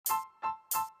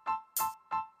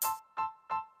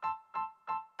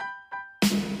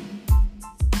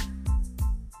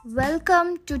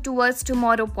Welcome to Towards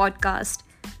Tomorrow podcast.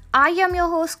 I am your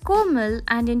host Komal,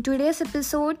 and in today's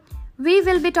episode, we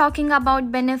will be talking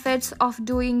about benefits of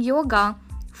doing yoga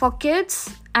for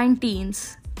kids and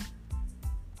teens.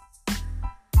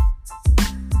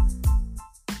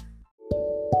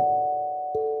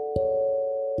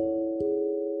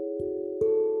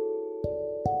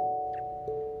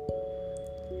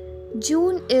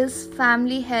 June is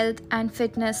Family Health and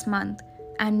Fitness Month,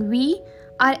 and we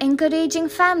are encouraging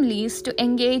families to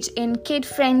engage in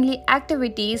kid-friendly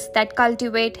activities that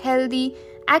cultivate healthy,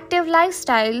 active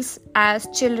lifestyles as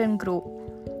children grow.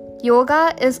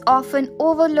 Yoga is often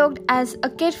overlooked as a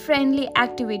kid-friendly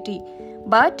activity,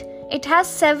 but it has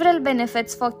several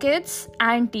benefits for kids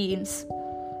and teens.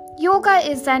 Yoga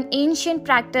is an ancient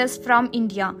practice from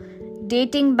India,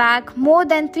 dating back more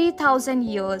than 3000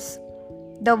 years.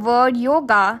 The word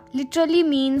yoga literally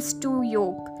means to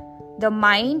yoke, the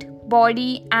mind,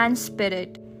 body, and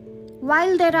spirit.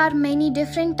 While there are many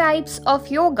different types of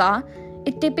yoga,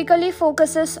 it typically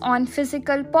focuses on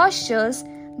physical postures,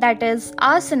 that is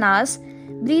asanas,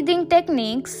 breathing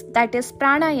techniques, that is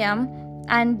pranayam,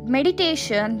 and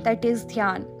meditation, that is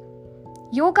dhyan.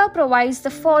 Yoga provides the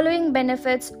following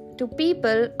benefits to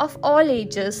people of all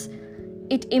ages.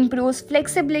 It improves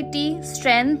flexibility,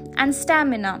 strength, and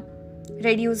stamina,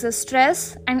 reduces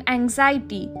stress and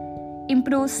anxiety,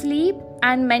 improves sleep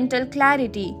and mental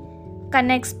clarity,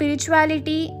 connects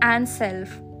spirituality and self.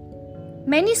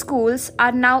 Many schools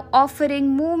are now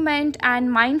offering movement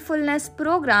and mindfulness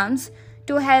programs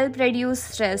to help reduce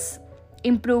stress,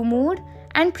 improve mood,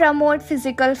 and promote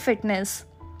physical fitness.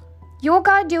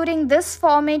 Yoga during this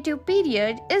formative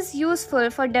period is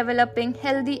useful for developing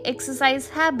healthy exercise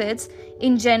habits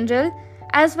in general,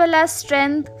 as well as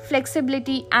strength,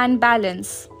 flexibility, and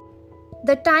balance.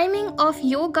 The timing of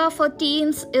yoga for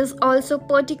teens is also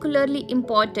particularly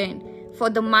important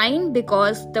for the mind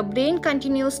because the brain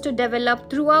continues to develop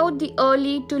throughout the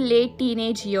early to late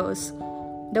teenage years.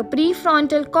 The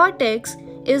prefrontal cortex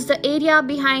is the area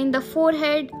behind the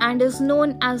forehead and is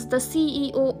known as the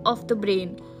CEO of the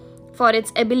brain for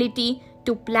its ability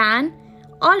to plan,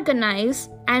 organize,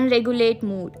 and regulate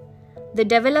mood. The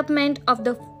development of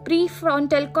the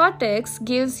prefrontal cortex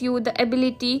gives you the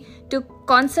ability to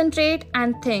concentrate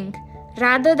and think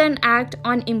rather than act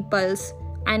on impulse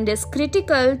and is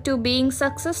critical to being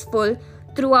successful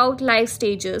throughout life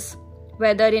stages,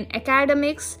 whether in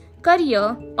academics,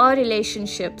 career, or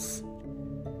relationships.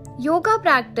 Yoga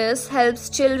practice helps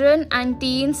children and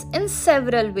teens in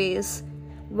several ways.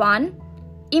 1.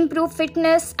 Improve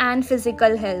fitness and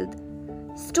physical health.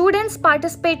 Students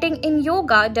participating in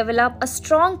yoga develop a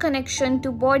strong connection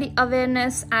to body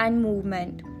awareness and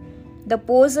movement. The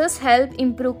poses help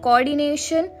improve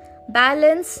coordination,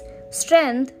 balance,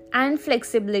 strength, and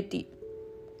flexibility.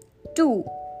 2.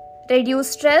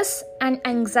 Reduce stress and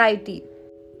anxiety.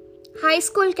 High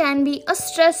school can be a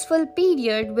stressful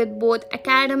period with both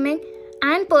academic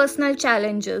and personal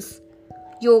challenges.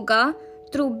 Yoga,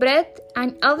 through breath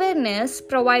and awareness,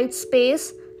 provides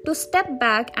space to step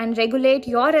back and regulate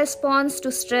your response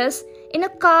to stress in a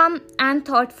calm and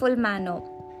thoughtful manner.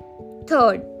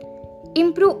 3.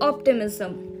 Improve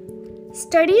optimism.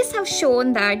 Studies have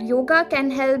shown that yoga can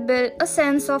help build a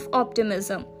sense of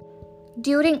optimism.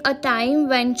 During a time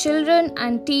when children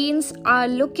and teens are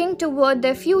looking toward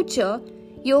their future,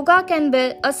 yoga can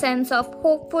build a sense of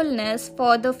hopefulness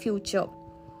for the future.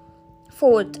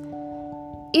 4.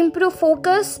 Improve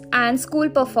focus and school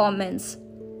performance.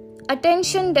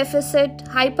 Attention Deficit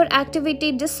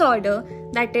Hyperactivity Disorder,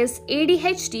 that is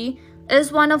ADHD,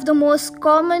 is one of the most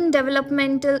common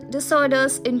developmental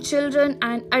disorders in children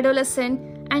and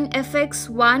adolescents and affects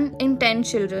 1 in 10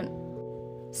 children.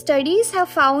 Studies have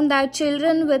found that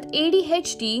children with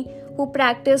ADHD who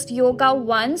practiced yoga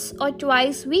once or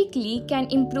twice weekly can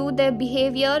improve their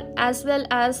behavior as well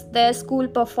as their school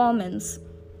performance.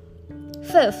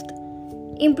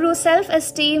 5th, improve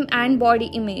self-esteem and body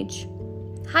image.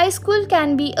 High school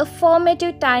can be a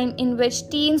formative time in which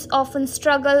teens often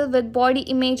struggle with body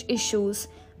image issues,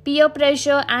 peer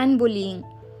pressure, and bullying.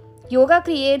 Yoga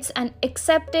creates an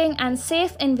accepting and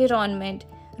safe environment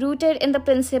rooted in the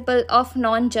principle of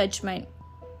non-judgment.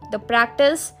 The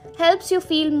practice helps you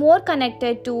feel more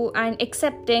connected to and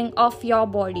accepting of your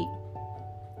body.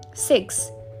 6.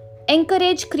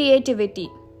 Encourage creativity.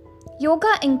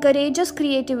 Yoga encourages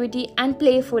creativity and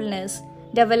playfulness,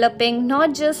 developing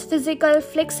not just physical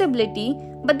flexibility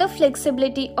but the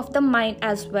flexibility of the mind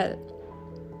as well.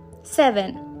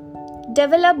 7.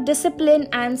 Develop discipline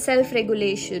and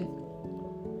self-regulation.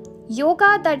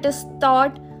 Yoga that is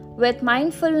taught with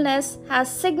mindfulness has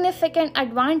significant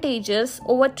advantages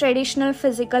over traditional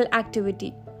physical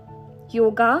activity.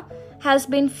 Yoga has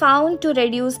been found to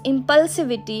reduce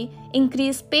impulsivity,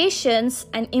 increase patience,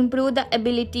 and improve the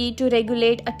ability to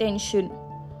regulate attention.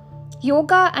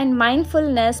 Yoga and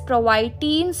mindfulness provide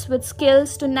teens with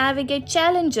skills to navigate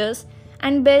challenges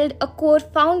and build a core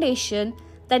foundation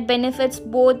that benefits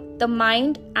both the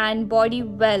mind and body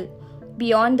well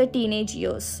beyond the teenage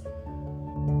years.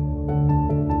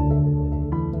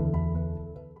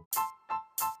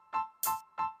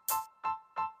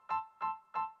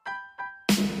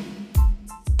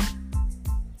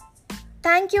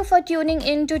 Thank you for tuning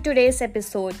in to today's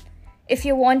episode. If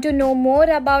you want to know more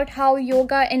about how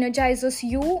yoga energizes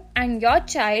you and your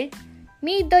child,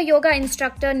 meet the yoga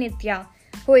instructor Nitya,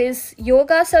 who is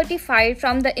yoga certified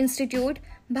from the Institute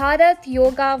Bharat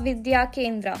Yoga Vidya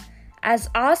Kendra, as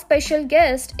our special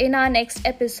guest in our next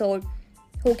episode,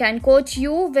 who can coach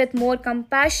you with more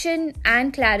compassion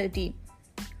and clarity.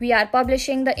 We are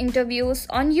publishing the interviews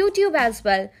on YouTube as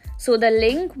well, so the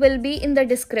link will be in the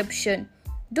description.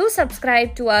 Do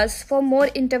subscribe to us for more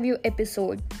interview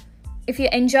episodes. If you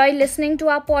enjoy listening to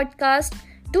our podcast,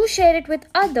 do share it with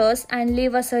others and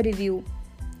leave us a review.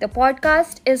 The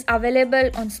podcast is available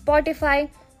on Spotify,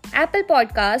 Apple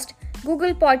Podcast,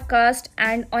 Google Podcast,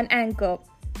 and on Anchor.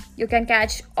 You can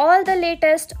catch all the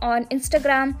latest on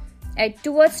Instagram at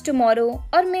Towards Tomorrow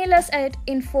or mail us at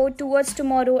info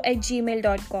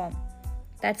towardstomorrow@gmail.com.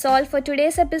 That's all for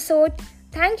today's episode.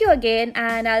 Thank you again,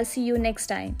 and I'll see you next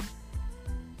time.